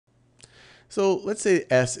So let's say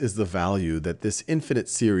S is the value that this infinite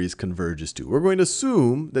series converges to. We're going to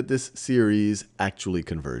assume that this series actually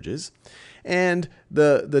converges. And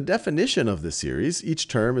the definition of this series, each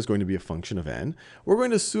term is going to be a function of n. We're going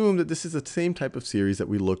to assume that this is the same type of series that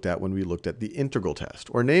we looked at when we looked at the integral test,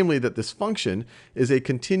 or namely that this function is a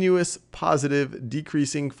continuous positive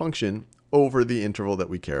decreasing function over the interval that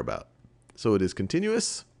we care about. So it is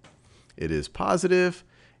continuous, it is positive,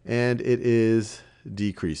 and it is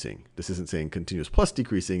decreasing. This isn't saying continuous plus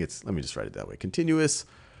decreasing. It's, let me just write it that way. Continuous,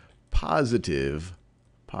 positive,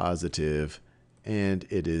 and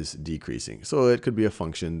it is decreasing. So it could be a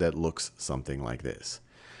function that looks something like this.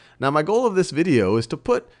 Now my goal of this video is to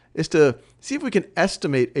see if we can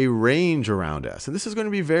estimate a range around S. And this is going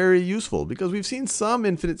to be very useful because we've seen some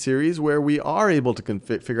infinite series where we are able to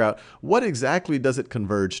figure out what exactly does it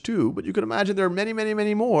converge to. But you can imagine there are many, many,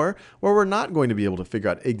 many more where we're not going to be able to figure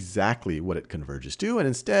out exactly what it converges to. And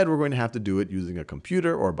instead, we're going to have to do it using a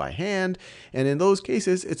computer or by hand. And in those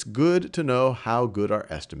cases, it's good to know how good our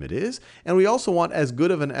estimate is. And we also want as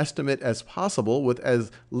good of an estimate as possible with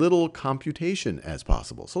as little computation as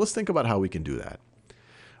possible. So let's think about how we can do that.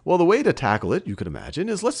 Well, the way to tackle it, you could imagine,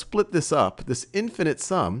 is let's split this up, this infinite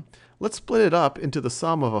sum, let's split it up into the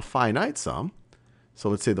sum of a finite sum. So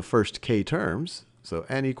let's say the first k terms, so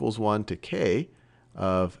n equals 1 to k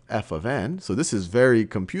of f of n. So this is very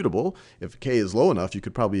computable. If k is low enough, you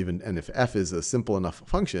could probably even, and if f is a simple enough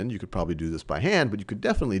function, you could probably do this by hand, but you could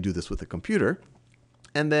definitely do this with a computer.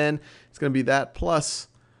 And then it's going to be that plus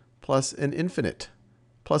an infinite,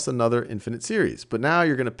 plus another infinite series. But now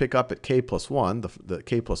you're going to pick up at k plus 1, the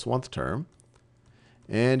k plus 1th term,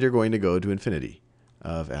 and you're going to go to infinity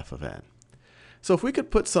of f of n. So if we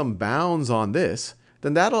could put some bounds on this,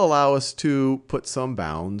 then that'll allow us to put some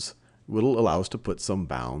bounds,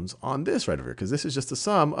 on this right over here, because this is just the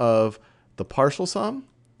sum of the partial sum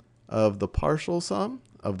of the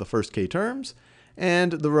first k terms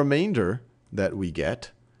and the remainder that we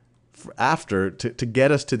get after to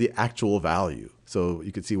get us to the actual value. So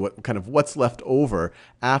you can see what's left over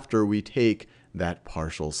after we take that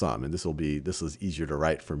partial sum. And this is easier to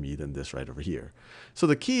write for me than this right over here. So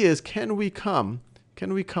the key is, can we come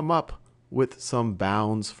up with some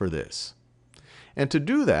bounds for this? And to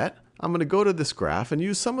do that, I'm going to go to this graph and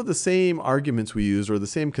use some of the same arguments we used or the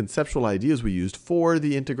same conceptual ideas we used for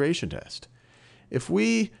the integration test.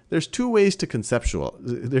 There's two ways to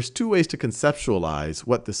conceptualize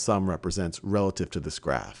what this sum represents relative to this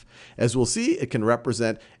graph. As we'll see, it can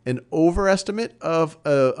represent an overestimate of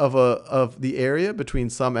the area between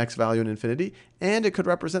some x value and infinity, and it could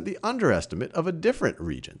represent the underestimate of a different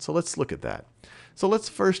region. So let's look at that. So let's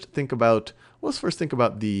first think about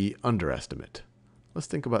the underestimate.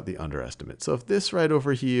 So if this right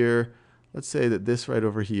over here, let's say that this right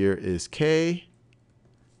over here is k.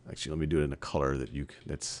 Actually, let me do it in a color let me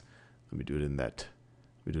do it in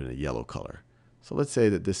a yellow color. So let's say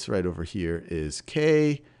that this right over here is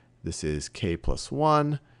k. This is k plus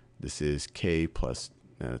 1. This is k plus,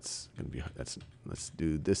 this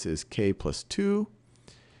is k plus 2,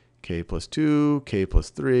 k plus 2, k plus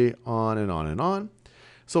 3, on and on and on.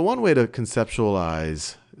 So one way to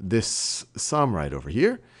conceptualize this sum right over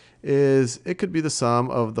here is it could be the sum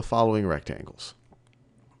of the following rectangles.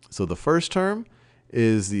 So the first term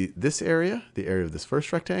is the area of this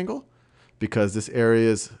first rectangle, because this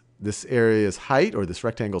area's height, or this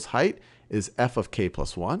rectangle's height, is f of k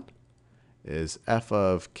plus 1, and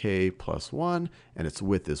its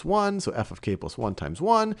width is 1, so f of k plus 1 times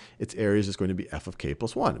 1, its area is just going to be f of k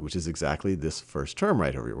plus 1, which is exactly this first term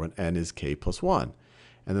right over here, when n is k plus 1.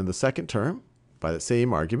 And then the second term, by the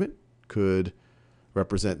same argument, could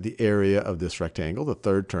represent the area of this rectangle. The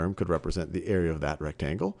third term could represent the area of that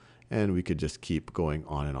rectangle. And we could just keep going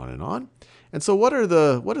on and on and on. And so what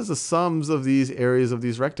is the sums of these areas of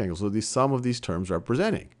these rectangles, or the sum of these terms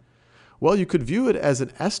representing? Well, you could view it as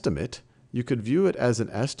an estimate. You could view it as an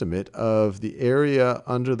estimate of the area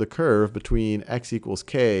under the curve between x equals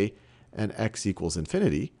k and x equals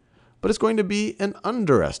infinity. But it's going to be an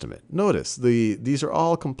underestimate. Notice, these are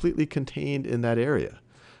all completely contained in that area.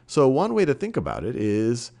 So one way to think about it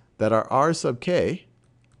is that our r sub k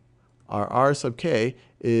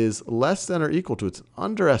is less than or equal to, it's an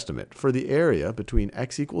underestimate for the area between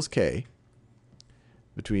x equals k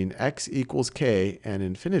and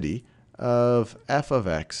infinity of f of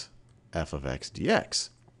x dx.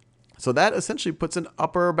 So that essentially puts an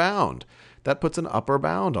upper bound. That puts an upper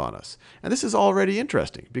bound on us. And this is already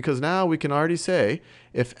interesting, because now we can already say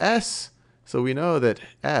if s, so we know that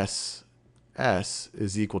s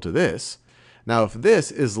is equal to this. Now, if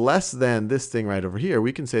this is less than this thing right over here,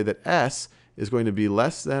 we can say that s is going to be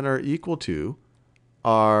less than or equal to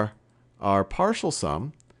our our partial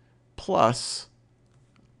sum plus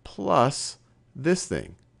this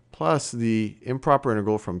thing, plus the improper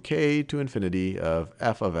integral from k to infinity of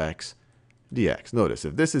f of x dx. Notice,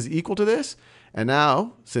 if this is equal to this, and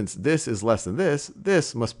now, since this is less than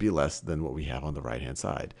this must be less than what we have on the right-hand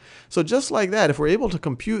side. So just like that, if we're able to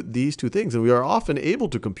compute these two things, and we are often able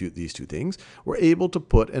to compute these two things, we're able to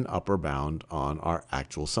put an upper bound on our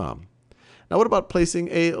actual sum. Now what about placing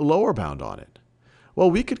a lower bound on it? Well,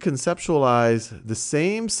 we could conceptualize the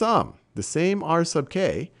same sum, the same r sub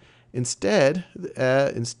k. Instead, we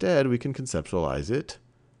can conceptualize it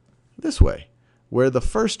this way, where the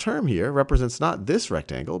first term here represents not this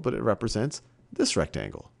rectangle, but it represents this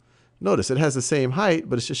rectangle. Notice it has the same height,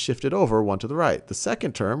 but it's just shifted over one to the right. The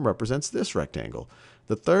second term represents this rectangle.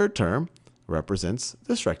 The third term represents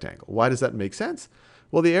this rectangle. Why does that make sense?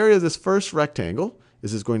 Well, the area of this first rectangle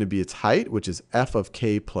is going to be its height, which is f of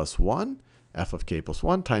k plus 1. F of k plus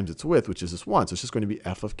 1 times its width, which is this 1. So it's just going to be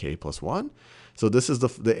f of k plus 1. So this is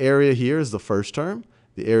the area here is the first term.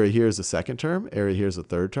 The area here is the second term. Area here is the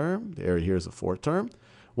third term. The area here is the fourth term.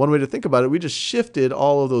 One way to think about it, we just shifted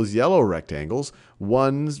all of those yellow rectangles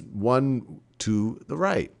one to the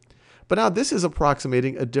right. But now this is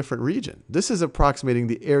approximating a different region. This is approximating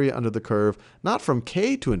the area under the curve, not from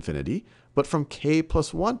k to infinity, but from k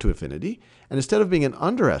plus 1 to infinity. And instead of being an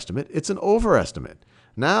underestimate, it's an overestimate.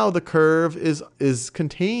 Now the curve is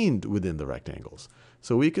contained within the rectangles.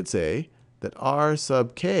 So we could say that r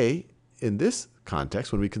sub k in this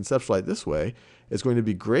context, when we conceptualize it this way, is going to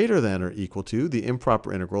be greater than or equal to the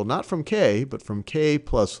improper integral, not from k, but from k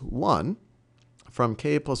plus 1,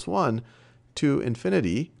 to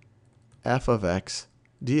infinity f of x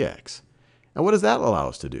dx. And what does that allow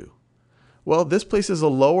us to do? Well, this places a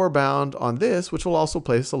lower bound on this, which will also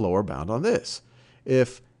place a lower bound on this.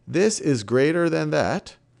 If this is greater than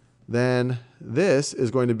that, then this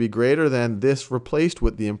is going to be greater than this replaced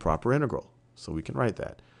with the improper integral. So we can write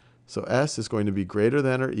that. So s is going to be greater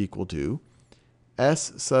than or equal to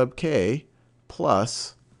s sub k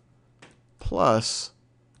plus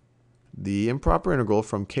the improper integral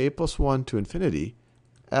from k plus 1 to infinity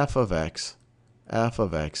f of x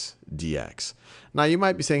dx. Now you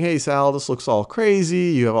might be saying, hey Sal, this looks all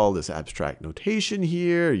crazy. You have all this abstract notation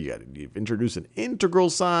here. You've introduced an integral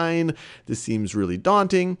sign. This seems really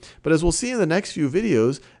daunting. But as we'll see in the next few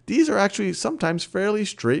videos, these are actually sometimes fairly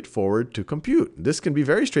straightforward to compute. This can be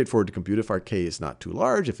very straightforward to compute if our k is not too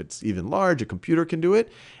large. If it's even large, a computer can do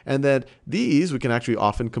it. And then these we can actually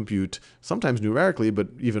often compute, sometimes numerically, but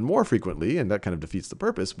even more frequently, and that kind of defeats the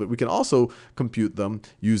purpose. But we can also compute them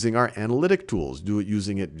using our analytic tools,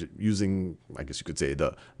 using, I guess you could say,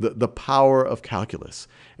 the power of calculus.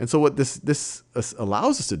 And so what this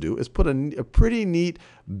allows us to do is put a pretty neat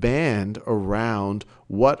band around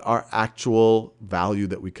what our actual value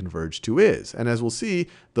that we converge to is. And as we'll see,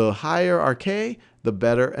 the higher our k, the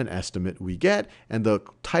better an estimate we get, and the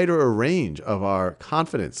tighter a range of our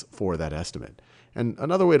confidence for that estimate. And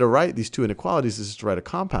another way to write these two inequalities is to write a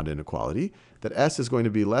compound inequality, that s is going to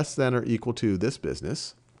be less than or equal to this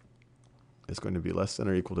business. It's going to be less than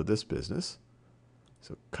or equal to this business.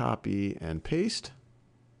 So copy and paste.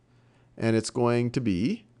 And it's going to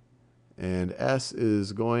be, and s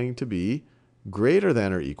is going to be greater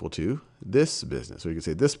than or equal to this business. So you can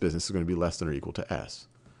say this business is going to be less than or equal to s.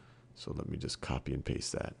 So let me just copy and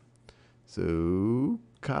paste that. So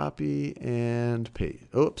copy and paste.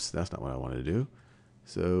 Oops, that's not what I wanted to do.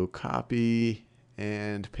 So copy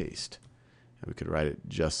and paste. And we could write it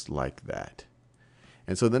just like that.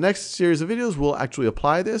 And so the next series of videos, we'll actually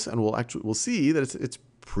apply this, and we'll see that it's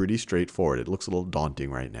pretty straightforward. It looks a little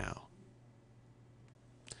daunting right now.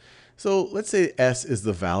 So let's say s is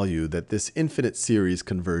the value that this infinite series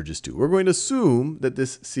converges to. We're going to assume that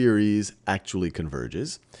this series actually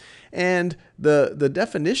converges. And the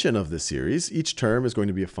definition of this series, each term is going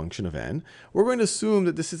to be a function of n. We're going to assume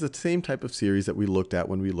that this is the same type of series that we looked at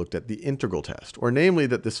when we looked at the integral test, or namely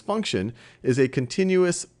that this function is a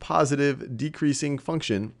continuous positive decreasing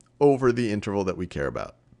function over the interval that we care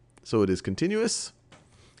about. So it is continuous,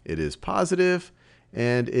 it is positive,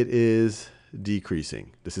 and it is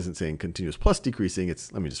decreasing. This isn't saying continuous plus decreasing.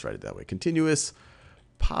 Let me just write it that way. Continuous,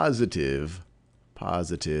 positive,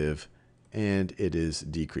 and it is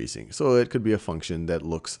decreasing. So it could be a function that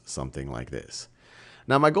looks something like this.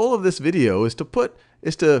 Now my goal of this video is to put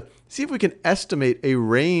is to see if we can estimate a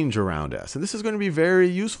range around S. And this is going to be very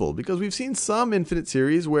useful because we've seen some infinite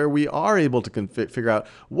series where we are able to figure out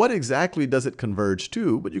what exactly does it converge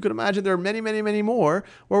to. But you can imagine there are many, many, many more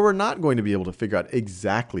where we're not going to be able to figure out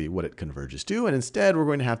exactly what it converges to. And instead, we're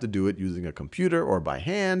going to have to do it using a computer or by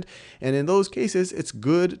hand. And in those cases, it's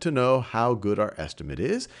good to know how good our estimate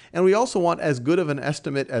is. And we also want as good of an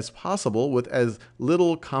estimate as possible with as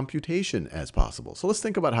little computation as possible. So let's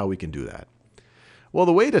think about how we can do that. Well,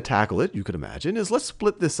 the way to tackle it, you could imagine, is let's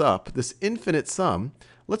split this up, this infinite sum,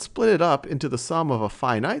 let's split it up into the sum of a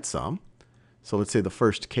finite sum. So let's say the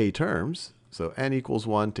first k terms, so n equals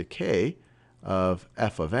 1 to k of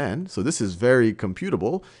f of n. So this is very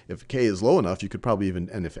computable. If k is low enough, you could probably even,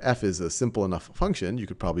 and if f is a simple enough function, you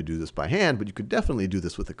could probably do this by hand, but you could definitely do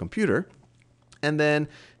this with a computer. And then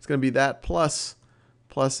it's going to be that plus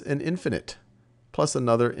an infinite, plus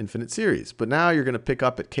another infinite series. But now you're going to pick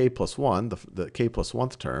up at k plus 1, the k plus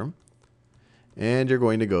 1th term, and you're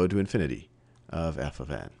going to go to infinity of f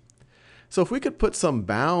of n. So if we could put some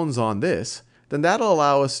bounds on this, then that'll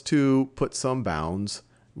allow us to put some bounds,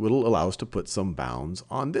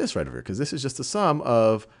 on this right over here, because this is just the sum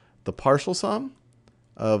of the partial sum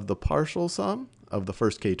of the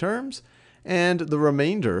first k terms and the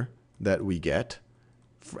remainder that we get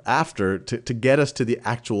after to get us to the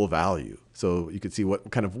actual value. So you can see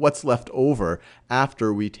what's left over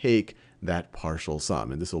after we take that partial sum.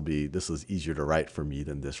 And this is easier to write for me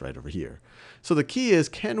than this right over here. So the key is,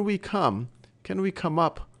 can we come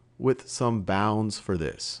up with some bounds for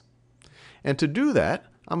this? And to do that,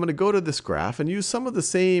 I'm going to go to this graph and use some of the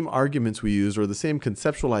same arguments we used or the same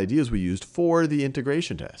conceptual ideas we used for the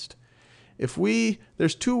integration test.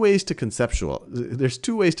 There's two ways to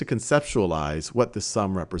conceptualize what this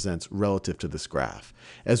sum represents relative to this graph.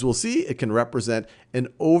 As we'll see, it can represent an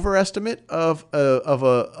overestimate of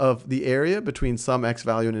the area between some x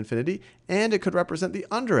value and infinity, and it could represent the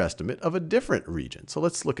underestimate of a different region. So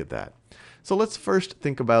let's look at that. So let's first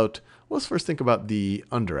think about the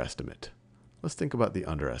underestimate. Let's think about the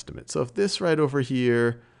underestimate. So if this right over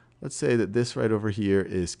here, let's say that this right over here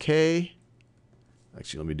is k.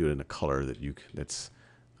 Actually, let me do it in a color let me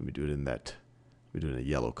do it in a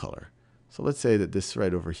yellow color. So let's say that this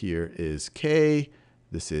right over here is k.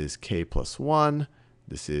 This is k plus 1.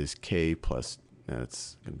 This is k plus,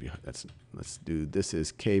 this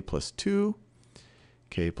is k plus 2,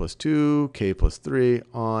 k plus 2, k plus 3,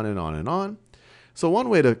 on and on and on. So one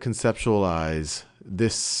way to conceptualize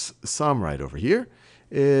this sum right over here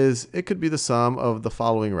is it could be the sum of the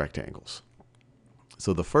following rectangles.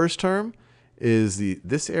 So the first term is the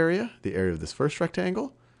area of this first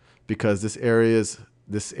rectangle, because this area's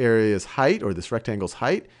height, or this rectangle's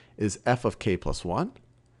height, is f of k plus 1,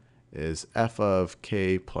 and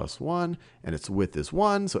its width is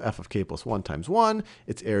 1, so f of k plus 1 times 1,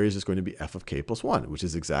 its area is just going to be f of k plus 1, which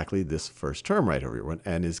is exactly this first term right over here, when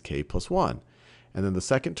n is k plus 1. And then the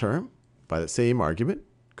second term, by the same argument,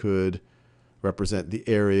 could represent the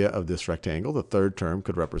area of this rectangle. The third term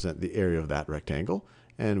could represent the area of that rectangle.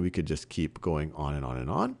 And we could just keep going on and on and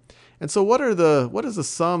on. And so what is the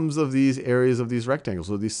sums of these areas of these rectangles?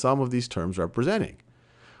 So the sum of these terms representing?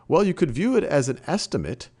 Well, you could view it as an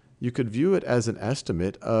estimate. You could view it as an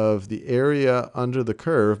estimate of the area under the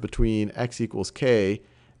curve between x equals k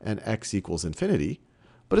and x equals infinity.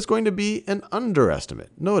 But it's going to be an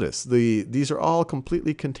underestimate. Notice, these are all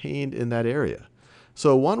completely contained in that area.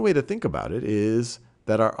 So one way to think about it is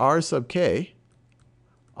that our r sub k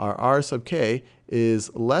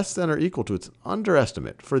is less than or equal to, it's an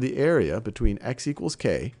underestimate for the area between x equals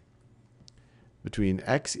k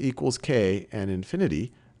and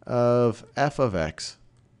infinity of f of x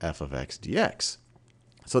dx.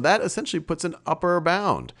 So that essentially puts an upper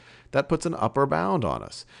bound. That puts an upper bound on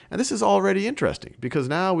us. And this is already interesting because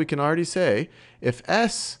now we can already say if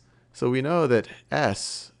s, so we know that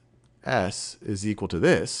s is equal to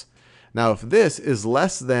this. Now if this is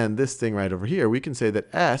less than this thing right over here, we can say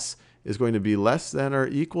that s is going to be less than or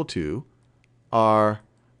equal to our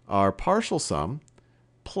partial sum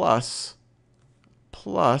plus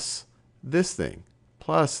this thing,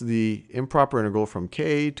 plus the improper integral from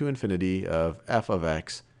k to infinity of f of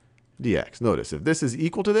x dx. Notice, if this is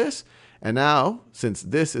equal to this, and now, since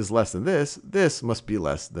this is less than this must be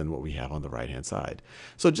less than what we have on the right-hand side.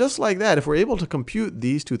 So just like that, if we're able to compute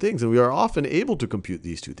these two things, and we are often able to compute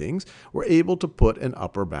these two things, we're able to put an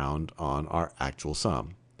upper bound on our actual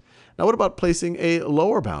sum. Now what about placing a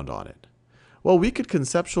lower bound on it? Well, we could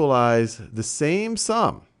conceptualize the same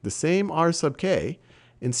sum, the same r sub k.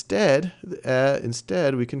 Instead,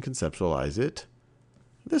 we can conceptualize it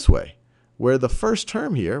this way, where the first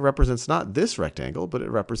term here represents not this rectangle, but it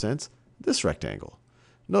represents this rectangle.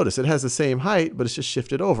 Notice it has the same height, but it's just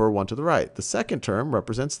shifted over one to the right. The second term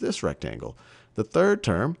represents this rectangle. The third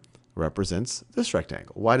term represents this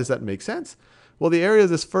rectangle. Why does that make sense? Well, the area of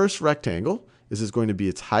this first rectangle is going to be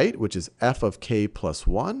its height, which is f of k plus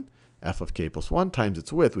 1. F of k plus 1 times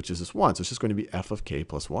its width, which is this 1. So it's just going to be f of k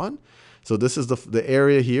plus 1. So this is the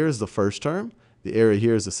area here is the first term. The area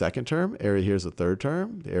here is the second term. Area here is the third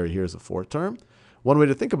term. The area here is the fourth term. One way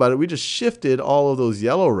to think about it, we just shifted all of those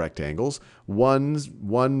yellow rectangles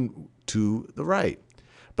one to the right.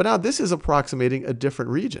 But now this is approximating a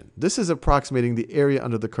different region. This is approximating the area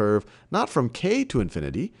under the curve, not from k to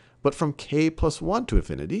infinity, but from k plus 1 to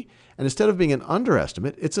infinity. And instead of being an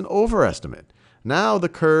underestimate, it's an overestimate. Now the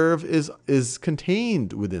curve is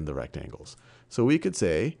contained within the rectangles. So we could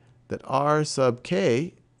say that r sub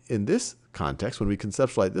k in this context, when we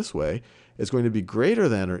conceptualize it this way, is going to be greater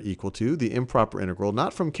than or equal to the improper integral,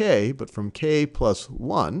 not from k, but from k plus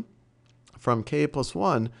 1,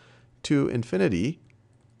 to infinity,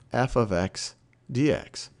 f of x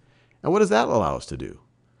dx. And what does that allow us to do?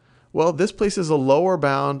 Well, this places a lower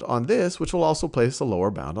bound on this, which will also place a lower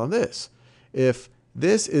bound on this. If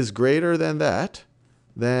this is greater than that,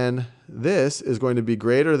 then this is going to be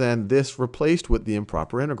greater than this replaced with the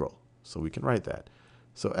improper integral. So we can write that.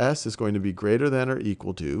 So s is going to be greater than or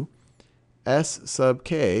equal to s sub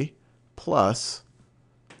k plus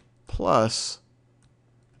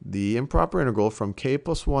the improper integral from k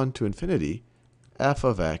plus 1 to infinity, f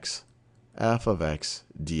of x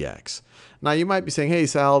dx. Now you might be saying, hey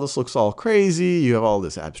Sal, this looks all crazy. You have all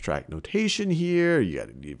this abstract notation here.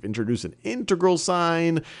 You've introduced an integral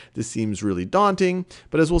sign. This seems really daunting.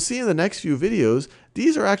 But as we'll see in the next few videos,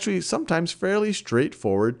 these are actually sometimes fairly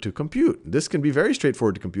straightforward to compute. This can be very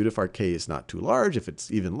straightforward to compute if our k is not too large. If it's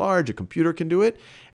even large, a computer can do it.